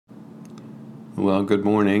Well, good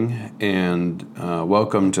morning, and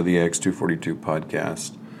welcome to the Acts 2:42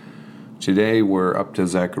 podcast. Today we're up to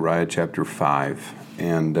Zechariah Chapter 5,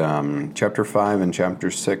 and Chapter 5 and Chapter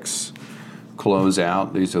 6 close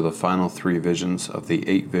out. These are the final three visions of the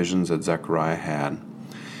 8 visions that Zechariah had.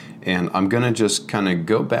 And I'm going to just kind of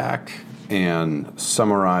go back and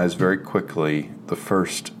summarize very quickly the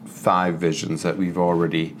first 5 visions that we've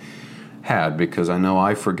already had, because I know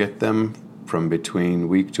I forget them from between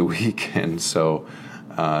week to week, and so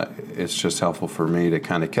it's just helpful for me to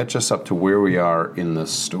kind of catch us up to where we are in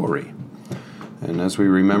this story. And as we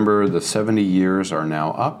remember, the 70 years are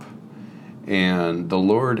now up, and the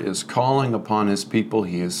Lord is calling upon His people.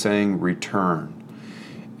 He is saying, return.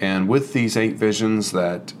 And with these 8 visions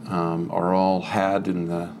that are all had in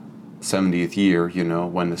the 70th year,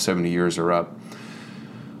 when the 70 years are up,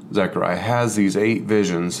 Zechariah has these 8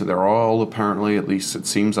 visions. They're all apparently, at least it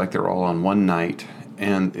seems like they're all on one night.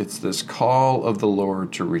 And it's this call of the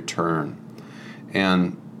Lord to return.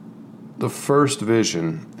 And the first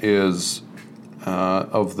vision is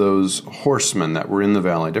of those horsemen that were in the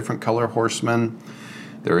valley, different color horsemen.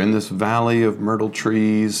 They're in this valley of myrtle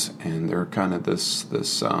trees, and they're kind of this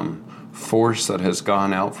force that has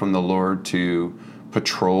gone out from the Lord to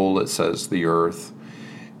patrol, it says, the earth.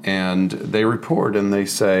 And they report and they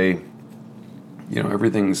say,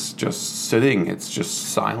 everything's just sitting. It's just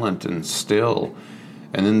silent and still.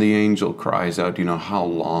 And then the angel cries out, how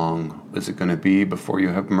long is it going to be before you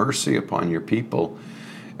have mercy upon your people?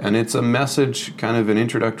 And it's a message, kind of an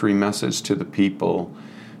introductory message to the people,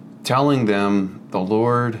 telling them the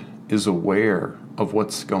Lord is aware of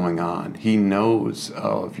what's going on. He knows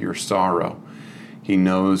of your sorrow. He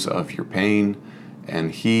knows of your pain, and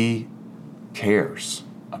He cares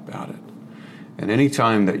about it. And any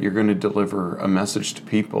time that you're going to deliver a message to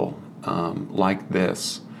people like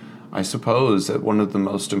this, I suppose that one of the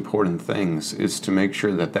most important things is to make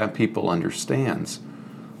sure that that people understands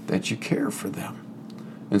that you care for them.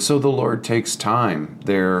 And so the Lord takes time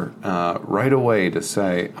there right away to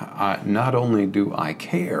say, not only do I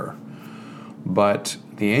care, but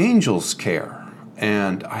the angels care.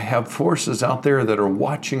 And I have forces out there that are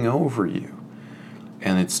watching over you.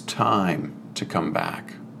 And it's time to come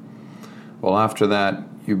back. Well, after that,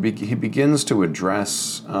 he begins to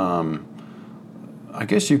address, I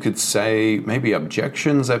guess you could say, maybe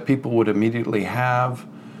objections that people would immediately have.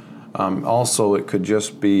 Also, it could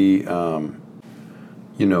just be,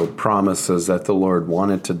 promises that the Lord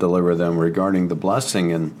wanted to deliver them regarding the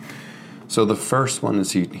blessing. And so the first one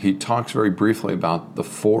is he talks very briefly about the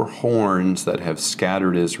 4 horns that have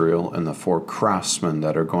scattered Israel and the 4 craftsmen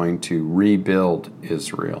that are going to rebuild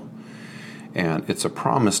Israel. And it's a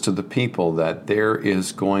promise to the people that there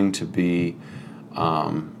is going to be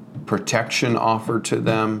protection offered to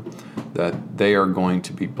them, that they are going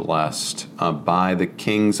to be blessed by the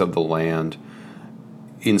kings of the land,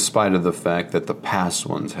 in spite of the fact that the past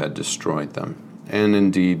ones had destroyed them. And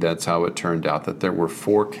indeed, that's how it turned out, that there were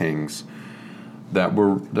 4 kings that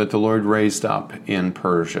the Lord raised up in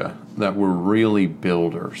Persia that were really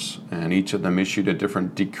builders, and each of them issued a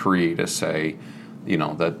different decree to say,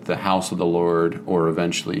 that the house of the Lord, or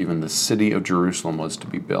eventually even the city of Jerusalem, was to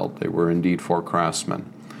be built. They were indeed 4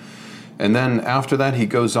 craftsmen. And then after that, he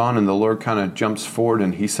goes on, and the Lord kind of jumps forward,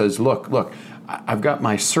 and he says, look, I've got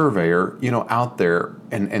my surveyor, out there,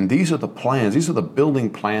 and these are the plans. These are the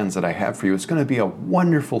building plans that I have for you. It's going to be a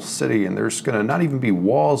wonderful city, and there's going to not even be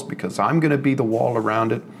walls, because I'm going to be the wall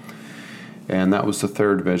around it. And that was the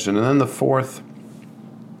 3rd vision. And then the 4th,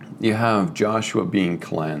 you have Joshua being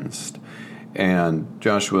cleansed. And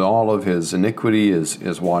Joshua, all of his iniquity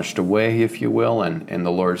is washed away, if you will. And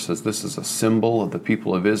the Lord says this is a symbol of the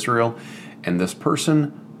people of Israel. And this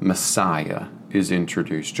person, Messiah, is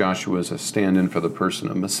introduced. Joshua is a stand-in for the person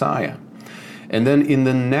of Messiah. And then in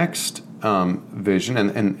the next vision,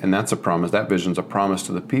 and that's a promise, that vision's a promise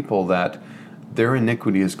to the people that their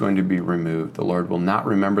iniquity is going to be removed. The Lord will not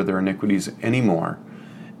remember their iniquities anymore,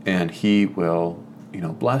 and He will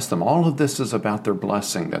bless them. All of this is about their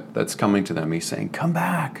blessing that's coming to them. He's saying, come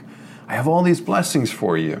back. I have all these blessings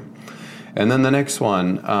for you. And then the next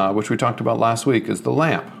one, which we talked about last week, is the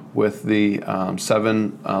lamp with the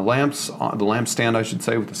 7 lamps, the lampstand, I should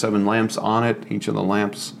say, with the 7 lamps on it, each of the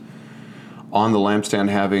lamps on the lampstand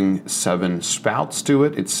having 7 spouts to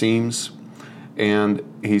it, it seems. And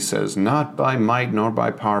he says, not by might nor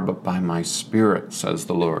by power, but by my Spirit, says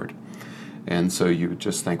the Lord. And so you would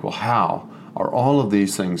just think, well, how are all of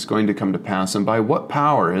these things going to come to pass? And by what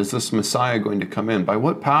power is this Messiah going to come in? By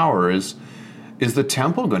what power is the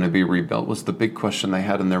temple going to be rebuilt? Was the big question they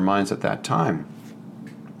had in their minds at that time.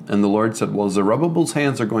 And the Lord said, well, Zerubbabel's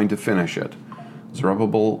hands are going to finish it.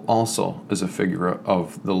 Zerubbabel also is a figure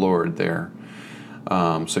of the Lord there.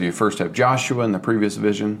 So you first have Joshua in the previous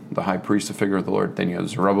vision, the high priest, a figure of the Lord. Then you have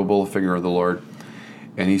Zerubbabel, a figure of the Lord.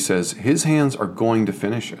 And he says his hands are going to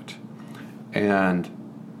finish it. And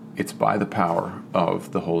it's by the power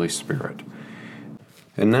of the Holy Spirit.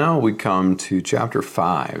 And now we come to chapter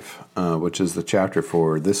 5, which is the chapter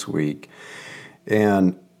for this week.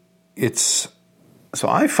 And so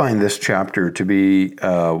I find this chapter to be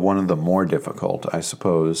one of the more difficult, I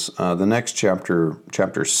suppose. The next chapter,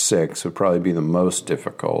 chapter 6, would probably be the most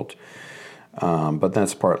difficult. But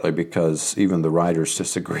that's partly because even the writers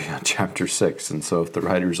disagree on chapter 6. And so if the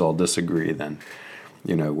writers all disagree, then,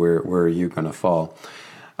 where are you going to fall?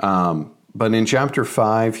 But in chapter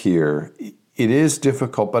 5 here, it is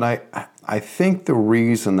difficult, but I think the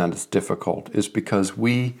reason that it's difficult is because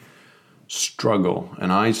we struggle,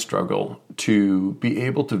 and I struggle, to be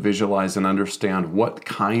able to visualize and understand what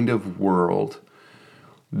kind of world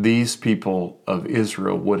these people of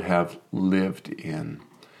Israel would have lived in.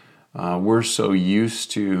 We're so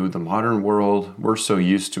used to the modern world. We're so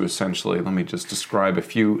used to essentially, let me just describe a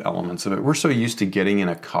few elements of it. We're so used to getting in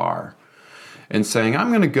a car and saying, I'm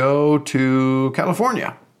going to go to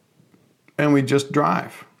California. And we just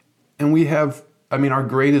drive. And our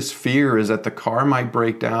greatest fear is that the car might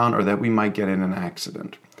break down or that we might get in an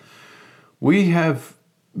accident. We have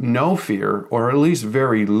no fear, or at least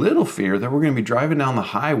very little fear, that we're going to be driving down the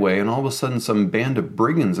highway and all of a sudden some band of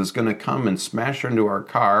brigands is going to come and smash into our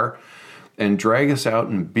car and drag us out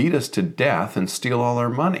and beat us to death and steal all our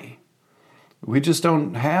money. We just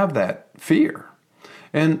don't have that fear.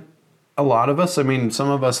 And a lot of us, some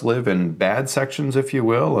of us live in bad sections, if you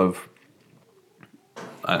will, of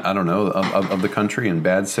the country, in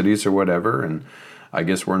bad cities or whatever, and I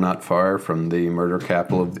guess we're not far from the murder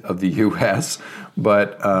capital of the U.S.,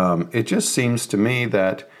 but it just seems to me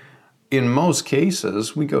that in most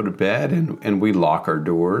cases we go to bed and we lock our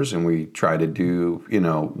doors and we try to do,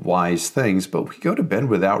 wise things, but we go to bed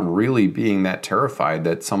without really being that terrified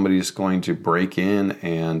that somebody's going to break in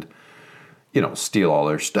and, steal all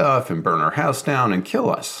their stuff and burn our house down and kill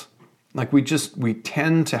us. Like we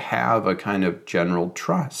tend to have a kind of general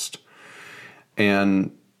trust.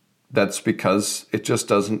 And that's because it just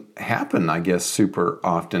doesn't happen, I guess, super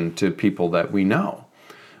often to people that we know.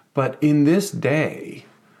 But in this day,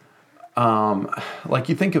 like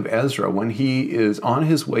you think of Ezra, when he is on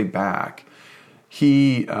his way back,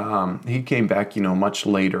 he came back, much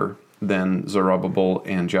later than Zerubbabel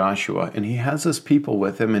and Joshua. And he has his people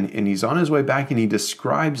with him, and he's on his way back, and he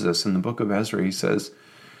describes this in the book of Ezra. He says,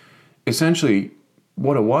 essentially,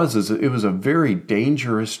 what it was is it was a very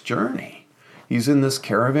dangerous journey. He's in this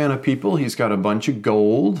caravan of people. He's got a bunch of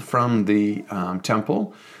gold from the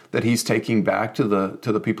temple that he's taking back to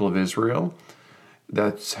the people of Israel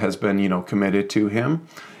that has been, committed to him.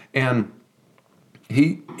 And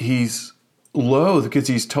he's loath because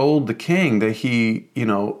he's told the king that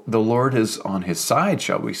the Lord is on his side,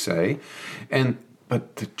 shall we say.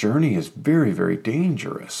 But the journey is very, very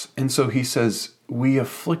dangerous. And so he says, we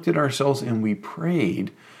afflicted ourselves and we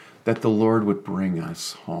prayed that the Lord would bring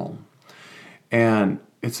us home. And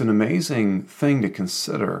it's an amazing thing to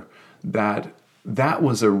consider that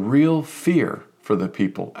was a real fear for the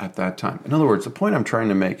people at that time. In other words, the point I'm trying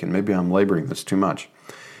to make, and maybe I'm laboring this too much,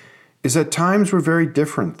 is that times were very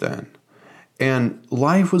different then. And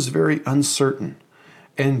life was very uncertain.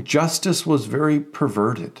 And justice was very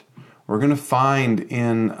perverted. We're going to find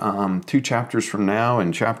in 2 chapters from now,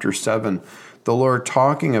 in chapter 7, the Lord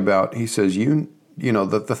talking about, he says,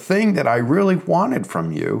 that the thing that I really wanted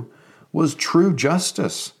from you was true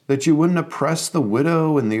justice, that you wouldn't oppress the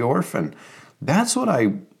widow and the orphan. That's what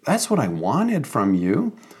I wanted from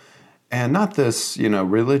you. And not this,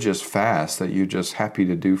 religious fast that you're just happy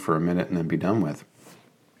to do for a minute and then be done with.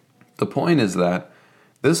 The point is that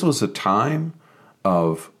this was a time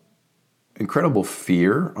of incredible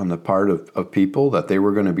fear on the part of people that they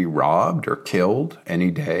were going to be robbed or killed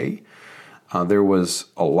any day. There was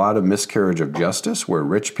a lot of miscarriage of justice where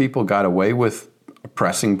rich people got away with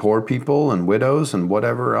oppressing poor people and widows and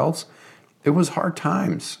whatever else. It was hard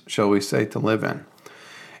times, shall we say, to live in.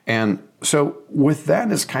 And so with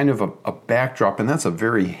that as kind of a backdrop, and that's a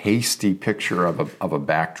very hasty picture of a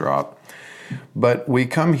backdrop, but we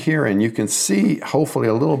come here and you can see hopefully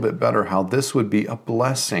a little bit better how this would be a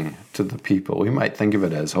blessing to the people. We might think of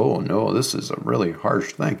it as, oh no, this is a really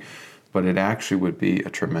harsh thing, but it actually would be a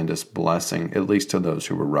tremendous blessing, at least to those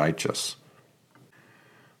who were righteous.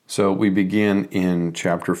 So we begin in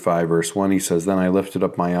chapter 5, verse 1. He says, then I lifted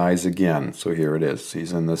up my eyes again. So here it is.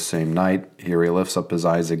 He's in this same night. Here he lifts up his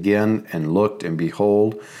eyes again and looked, and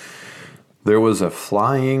behold, There was a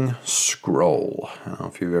flying scroll. I don't know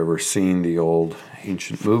if you've ever seen the old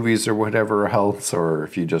ancient movies or whatever else, or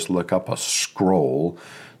if you just look up a scroll.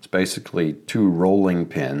 It's basically two rolling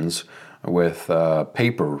pins with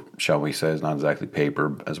paper, shall we say. It's not exactly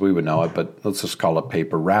paper as we would know it, but let's just call it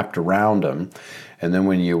paper wrapped around them. And then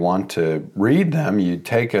when you want to read them, you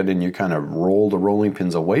take it and you kind of roll the rolling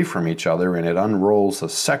pins away from each other, and it unrolls a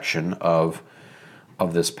section of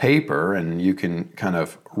this paper, and you can kind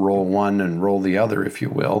of roll one and roll the other, if you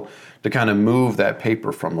will, to kind of move that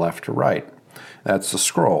paper from left to right. That's the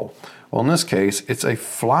scroll. Well, in this case, it's a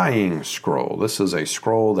flying scroll. This is a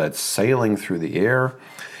scroll that's sailing through the air.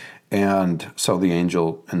 And so the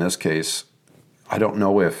angel, in this case, I don't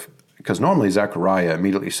know if, because normally Zechariah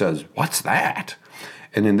immediately says, "What's that?"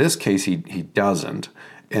 And in this case, he doesn't.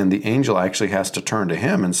 And the angel actually has to turn to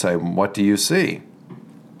him and say, "What do you see?"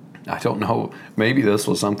 I don't know, maybe this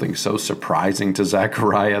was something so surprising to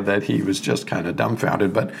Zechariah that he was just kind of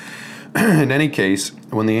dumbfounded. But in any case,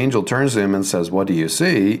 when the angel turns to him and says, "What do you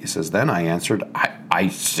see?" He says, "Then I answered, I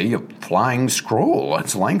see a flying scroll.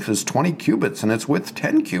 Its length is 20 cubits and its width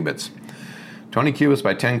 10 cubits. 20 cubits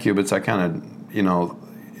by 10 cubits, I kind of,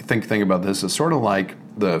 think about this as sort of like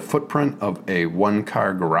the footprint of a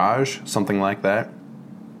one-car garage, something like that,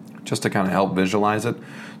 just to kind of help visualize it.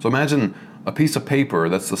 So imagine a piece of paper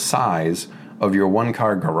that's the size of your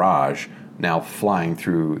one-car garage now flying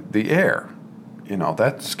through the air.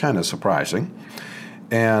 That's kind of surprising.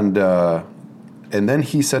 And then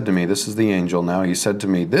he said to me, this is the angel now, he said to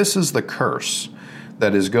me, "This is the curse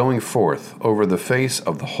that is going forth over the face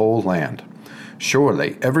of the whole land.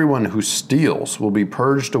 Surely everyone who steals will be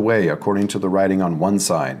purged away according to the writing on one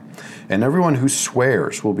side, and everyone who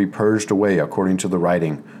swears will be purged away according to the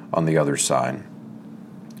writing on the other side.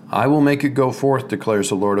 I will make it go forth, declares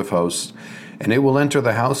the Lord of hosts, and it will enter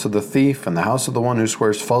the house of the thief and the house of the one who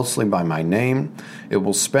swears falsely by my name. It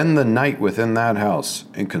will spend the night within that house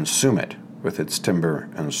and consume it with its timber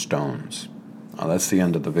and stones." Now, that's the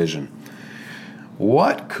end of the vision.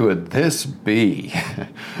 What could this be?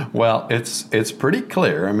 Well, it's pretty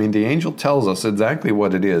clear. I mean, the angel tells us exactly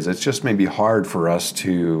what it is. It's just maybe hard for us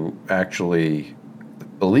to actually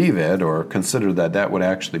believe it or consider that would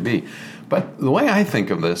actually be. But the way I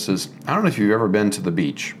think of this is, I don't know if you've ever been to the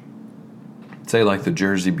beach, say like the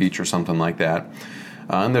Jersey Beach or something like that,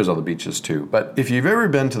 and there's other beaches too. But if you've ever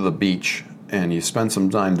been to the beach and you spend some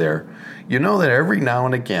time there, you know that every now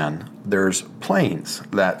and again there's planes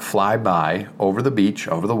that fly by over the beach,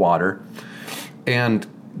 over the water, and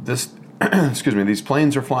these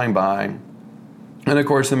planes are flying by, and of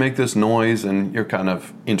course they make this noise, and you're kind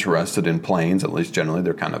of interested in planes, at least generally.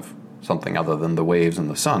 They're kind of something other than the waves and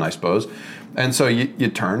the sun, I suppose. And so you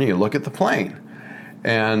turn and you look at the plane,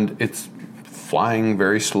 and it's flying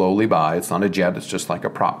very slowly by. It's not a jet, it's just like a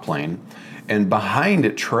prop plane. And behind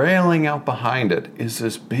it, trailing out behind it, is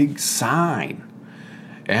this big sign.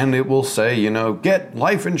 And it will say, "Get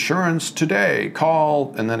life insurance today,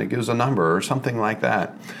 call," and then it gives a number or something like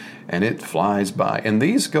that. And it flies by. And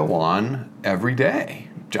these go on every day.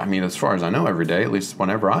 I mean, as far as I know, every day, at least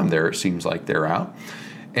whenever I'm there, it seems like they're out.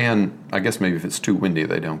 And I guess maybe if it's too windy,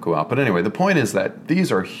 they don't go out. But anyway, the point is that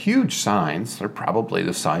these are huge signs. They're probably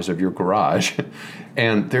the size of your garage.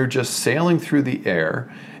 And they're just sailing through the air.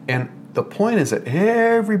 And the point is that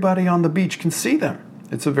everybody on the beach can see them.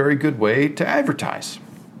 It's a very good way to advertise.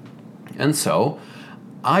 And so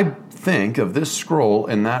I think of this scroll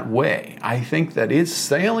in that way. I think that it's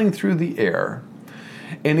sailing through the air,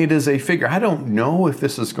 and it is a figure. I don't know if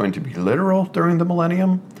this is going to be literal during the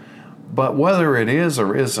millennium, but whether it is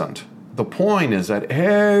or isn't, the point is that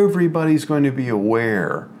everybody's going to be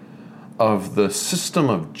aware of the system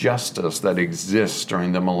of justice that exists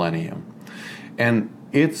during the millennium. And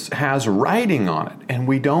it has writing on it, and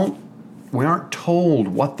we aren't told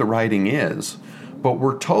what the writing is, but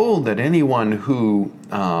we're told that anyone who,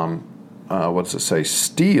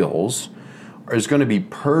 steals is going to be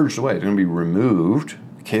purged away. They're going to be removed,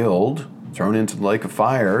 killed, thrown into the lake of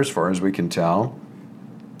fire, as far as we can tell.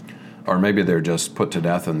 Or maybe they're just put to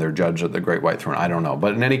death and they're judged at the great white throne. I don't know.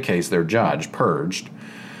 But in any case, they're judged, purged,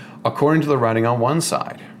 according to the writing on one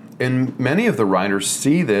side. And many of the writers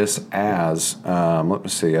see this as, let me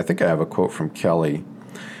see, I think I have a quote from Kelly.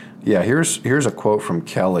 Yeah, here's a quote from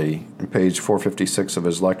Kelly on page 456 of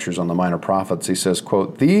his lectures on the Minor Prophets. He says,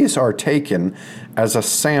 quote, "These are taken as a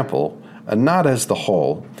sample and not as the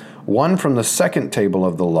whole. One from the second table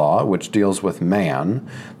of the law, which deals with man,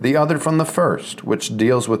 the other from the first, which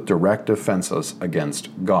deals with direct offenses against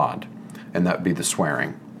God." And that would be the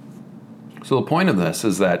swearing. So the point of this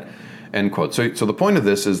is that End quote. So the point of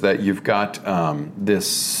this is that you've got this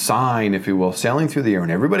sign, if you will, sailing through the air,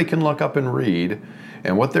 and everybody can look up and read.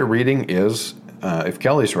 And what they're reading is, if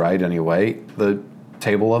Kelly's right anyway, the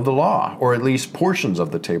table of the law, or at least portions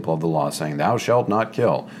of the table of the law, saying, thou shalt not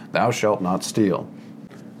kill, thou shalt not steal.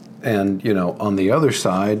 And, on the other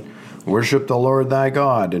side, worship the Lord thy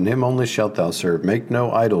God, and him only shalt thou serve. Make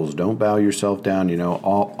no idols, don't bow yourself down,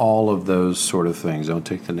 all of those sort of things. Don't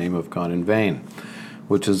take the name of God in vain,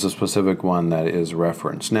 which is a specific one that is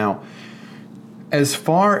referenced. Now, as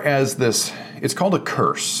far as this, it's called a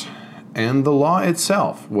curse, and the law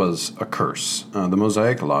itself was a curse. The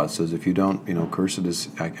Mosaic law says if you don't, cursed is,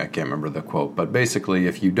 I can't remember the quote, but basically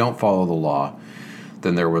if you don't follow the law,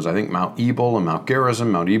 then there was, I think, Mount Ebal and Mount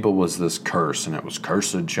Gerizim. Mount Ebal was this curse, and it was,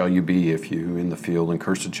 cursed shall you be if you in the field, and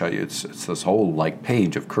cursed shall you, it's this whole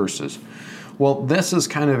page of curses. Well, this is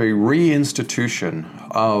kind of a reinstitution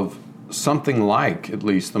of something like, at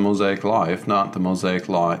least, the Mosaic law, if not the Mosaic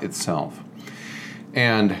law itself.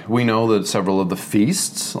 And we know that several of the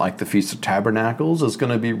feasts, like the Feast of Tabernacles, is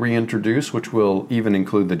going to be reintroduced, which will even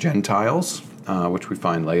include the Gentiles, which we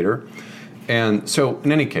find later. And so,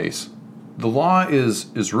 in any case, the law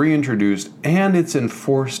is reintroduced, and it's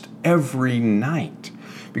enforced every night.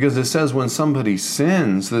 Because it says when somebody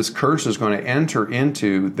sins, this curse is going to enter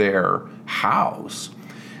into their house.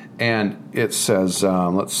 And it says,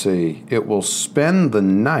 it will spend the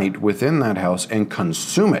night within that house and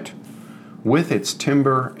consume it with its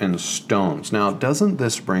timber and stones. Now, doesn't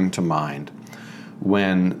this bring to mind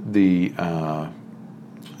when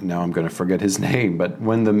now I'm going to forget his name, but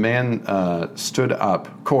when the man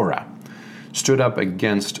Korah, stood up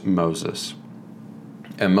against Moses.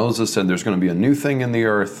 And Moses said, there's going to be a new thing in the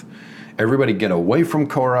earth. Everybody get away from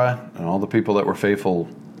Korah, and all the people that were faithful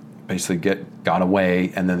basically got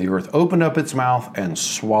away, and then the earth opened up its mouth and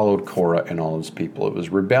swallowed Korah and all his people. It was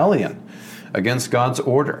rebellion against God's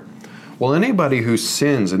order. Well, anybody who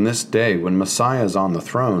sins in this day when Messiah is on the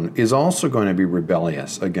throne is also going to be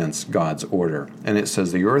rebellious against God's order. And it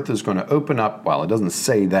says the earth is going to open up. Well, it doesn't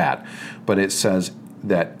say that, but it says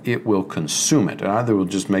that it will consume it. And either will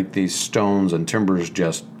just make these stones and timbers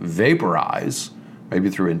just vaporize, maybe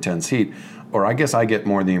through intense heat, or I guess I get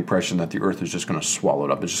more the impression that the earth is just going to swallow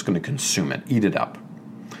it up. It's just going to consume it, eat it up,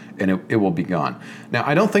 and it will be gone. Now,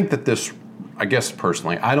 I don't think that this, I guess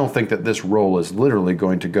personally, I don't think that this roll is literally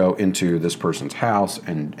going to go into this person's house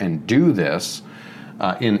and do this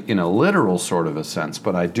in a literal sort of a sense,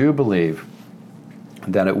 but I do believe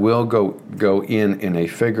that it will go in a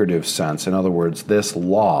figurative sense. In other words, this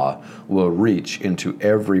law will reach into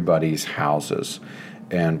everybody's houses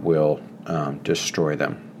and will destroy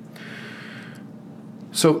them.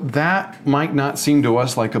 So that might not seem to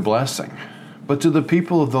us like a blessing, but to the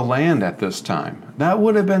people of the land at this time, that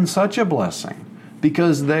would have been such a blessing,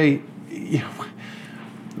 because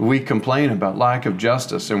we complain about lack of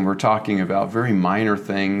justice, and we're talking about very minor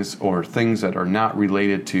things or things that are not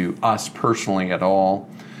related to us personally at all.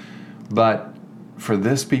 But for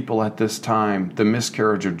this people at this time, the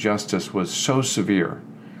miscarriage of justice was so severe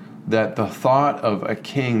that the thought of a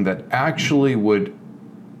king that actually would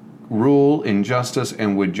rule in justice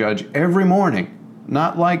and would judge every morning,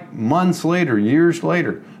 not like months later, years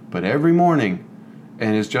later, but every morning,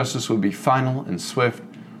 and his justice would be final and swift,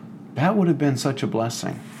 that would have been such a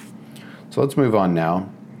blessing. So let's move on now.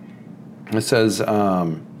 It says,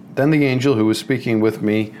 then the angel who was speaking with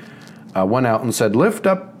me went out and said, lift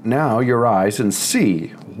up now your eyes and see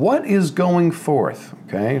what is going forth.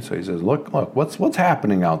 Okay, so he says, look, what's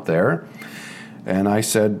happening out there? And I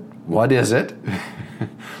said, what is it?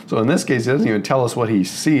 So in this case, he doesn't even tell us what he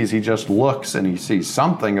sees. He just looks and he sees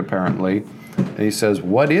something apparently. And he says,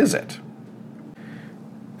 what is it?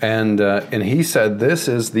 And he said, this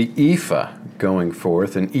is the ephah going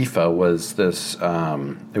forth. And ephah was this,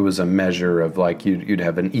 it was a measure of like you'd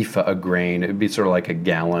have an ephah of grain. It would be sort of like a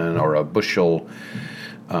gallon or a bushel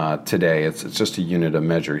today. It's just a unit of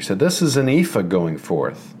measure. He said, this is an ephah going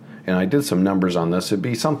forth. And I did some numbers on this. It'd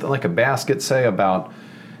be something like a basket, say about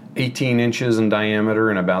 18 inches in diameter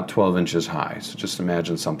and about 12 inches high. So just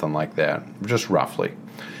imagine something like that, just roughly.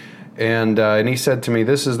 And he said to me,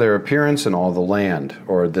 this is their appearance in all the land,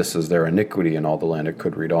 or this is their iniquity in all the land. It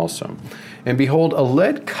could read also. And behold, a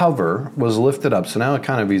lead cover was lifted up. So now it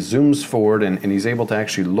kind of, he zooms forward and he's able to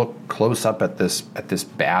actually look close up at this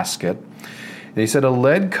basket. And he said, a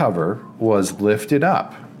lead cover was lifted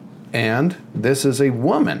up. And this is a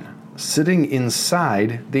woman sitting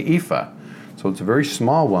inside the ephah. So it's a very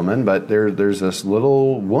small woman, but there's this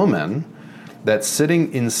little woman that's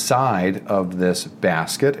sitting inside of this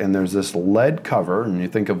basket, and there's this lead cover. And you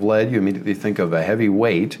think of lead, you immediately think of a heavy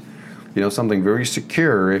weight. something very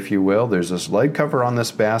secure, if you will. There's this lead cover on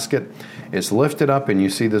this basket. It's lifted up, and you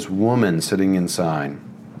see this woman sitting inside.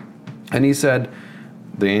 And he said,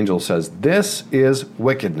 the angel says, this is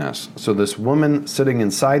wickedness. So this woman sitting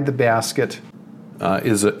inside the basket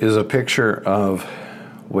is a picture of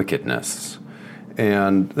wickedness.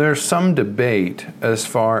 And there's some debate as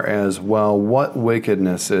far as, well, what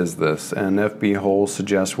wickedness is this? And F.B. Hole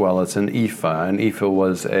suggests, well, it's an ephah. An ephah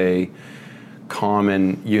was a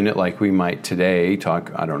common unit like we might today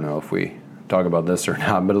talk. I don't know if we talk about this or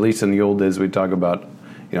not, but at least in the old days we talk about,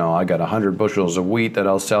 I got 100 bushels of wheat that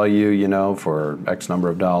I'll sell you, for X number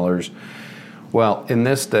of dollars. Well, in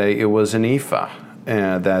this day, it was an ephah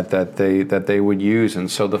that they would use. And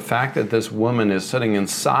so the fact that this woman is sitting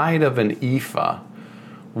inside of an ephah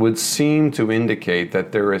would seem to indicate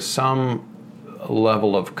that there is some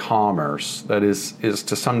level of commerce that is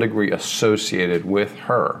to some degree associated with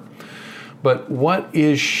her. But what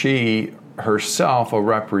is she herself a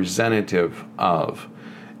representative of?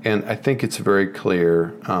 And I think it's very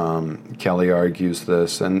clear. Kelly argues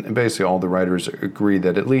this, and basically all the writers agree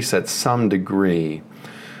that at least at some degree,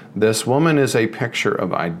 this woman is a picture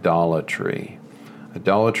of idolatry.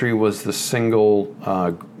 Idolatry was the single,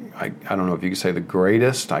 I don't know if you could say the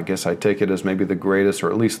greatest. I guess I take it as maybe the greatest, or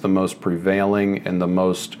at least the most prevailing and the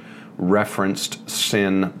most referenced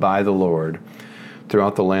sin by the Lord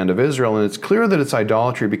throughout the land of Israel. And it's clear that it's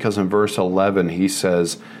idolatry because in verse 11 he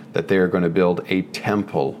says that they are going to build a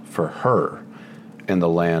temple for her in the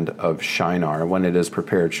land of Shinar. When it is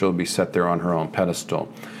prepared, she'll be set there on her own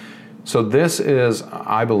pedestal. So this is,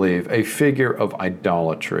 I believe, a figure of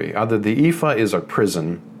idolatry. Either the ephah is a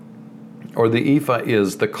prison, or the ephah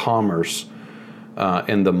is the commerce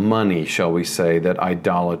and the money, shall we say, that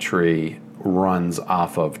idolatry runs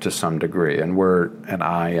off of to some degree. And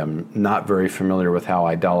I am not very familiar with how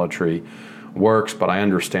idolatry works, but I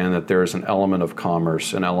understand that there is an element of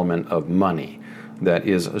commerce, an element of money that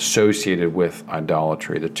is associated with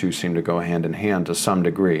idolatry. The two seem to go hand in hand to some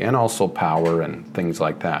degree, and also power and things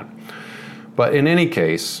like that. But in any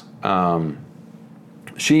case,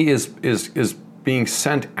 she is being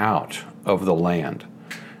sent out of the land.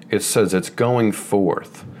 It says it's going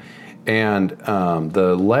forth. And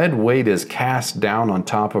the lead weight is cast down on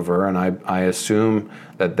top of her, and I assume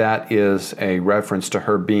that is a reference to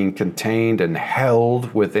her being contained and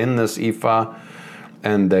held within this ephah,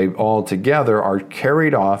 and they all together are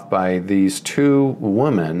carried off by these two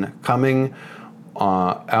women coming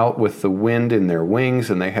out with the wind in their wings,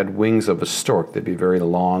 and they had wings of a stork. They'd be very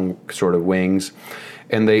long sort of wings.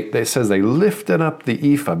 And they says they lifted up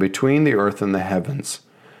the ephah between the earth and the heavens.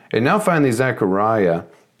 And now finally Zechariah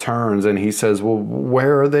turns and he says, well,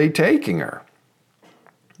 where are they taking her?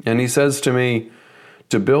 And he says to me,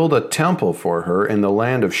 to build a temple for her in the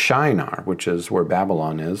land of Shinar, which is where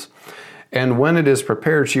Babylon is. And when it is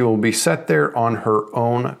prepared, she will be set there on her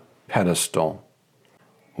own pedestal.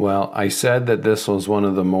 Well, I said that this was one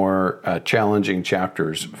of the more challenging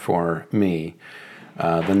chapters for me.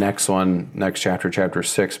 The next chapter, chapter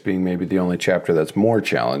 6, being maybe the only chapter that's more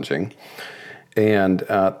challenging. And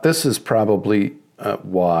this is probably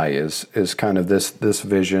why is kind of this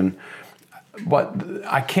vision. But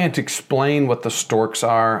I can't explain what the storks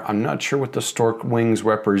are. I'm not sure what the stork wings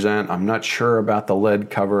represent. I'm not sure about the lead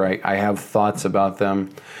cover. I have thoughts about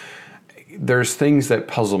them. There's things that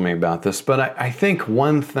puzzle me about this, but I think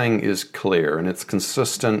one thing is clear, and it's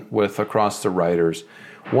consistent with across the writers.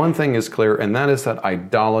 One thing is clear, and that is that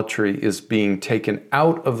idolatry is being taken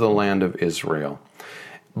out of the land of Israel,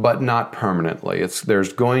 but not permanently.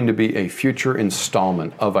 There's going to be a future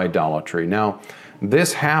installment of idolatry. Now,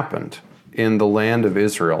 this happened in the land of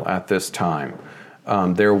Israel at this time.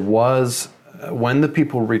 There was, when the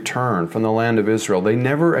people returned from the land of Israel, they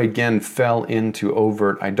never again fell into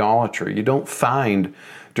overt idolatry. You don't find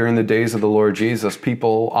during the days of the Lord Jesus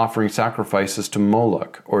people offering sacrifices to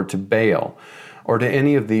Moloch or to Baal or to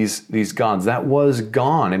any of these gods. That was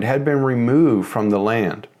gone. It had been removed from the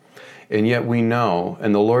land. And yet we know,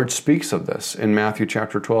 and the Lord speaks of this in Matthew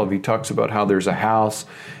chapter 12. He talks about how there's a house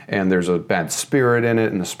and there's a bad spirit in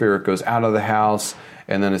it, and the spirit goes out of the house.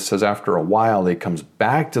 And then it says after a while, he comes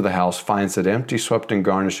back to the house, finds it empty, swept, and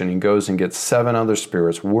garnished, and he goes and gets 7 other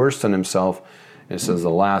spirits worse than himself. And it says the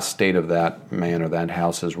last state of that man or that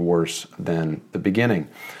house is worse than the beginning.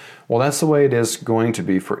 Well, that's the way it is going to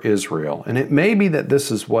be for Israel. And it may be that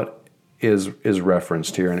this is what is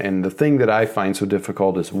referenced here. And the thing that I find so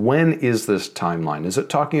difficult is, when is this timeline? Is it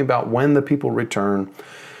talking about when the people return?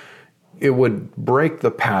 It would break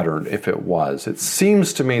the pattern if it was. It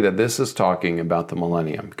seems to me that this is talking about the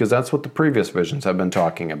millennium, because that's what the previous visions have been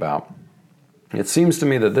talking about. It seems to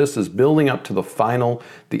me that this is building up to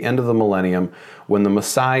the end of the millennium, when the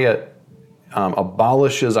Messiah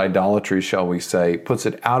abolishes idolatry, shall we say, puts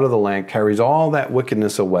it out of the land, carries all that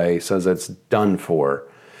wickedness away, says it's done for.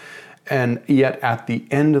 And yet at the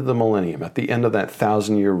end of the millennium, at the end of that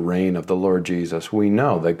 1,000-year reign of the Lord Jesus, we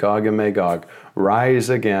know that Gog and Magog rise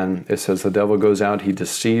again. It says the devil goes out, he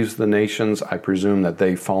deceives the nations. I presume that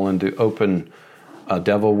they fall into open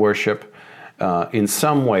devil worship. In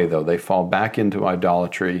some way, though, they fall back into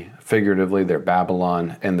idolatry. Figuratively, they're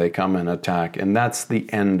Babylon, and they come and attack. And that's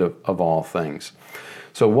the end of all things.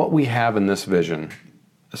 So what we have in this vision,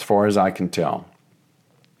 as far as I can tell,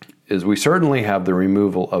 is we certainly have the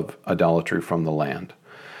removal of idolatry from the land.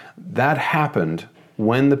 That happened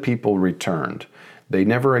when the people returned. They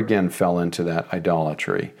never again fell into that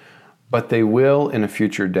idolatry. But they will in a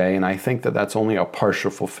future day, and I think that that's only a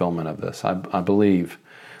partial fulfillment of this. I believe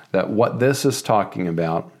that what this is talking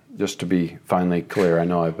about, just to be finally clear, I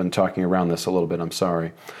know I've been talking around this a little bit, I'm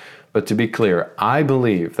sorry. But to be clear, I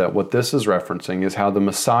believe that what this is referencing is how the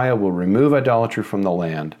Messiah will remove idolatry from the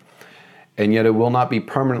land, and yet it will not be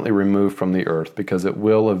permanently removed from the earth, because it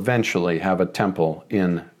will eventually have a temple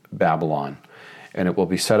in Babylon. And it will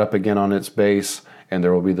be set up again on its base, and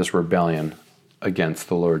there will be this rebellion against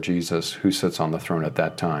the Lord Jesus, who sits on the throne at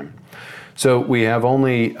that time. So we have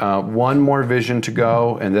only one more vision to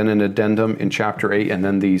go, and then an addendum in chapter 8, and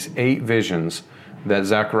then these 8 visions that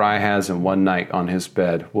Zechariah has in one night on his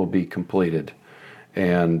bed will be completed.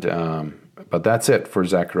 And but that's it for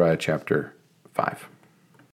Zechariah chapter 5.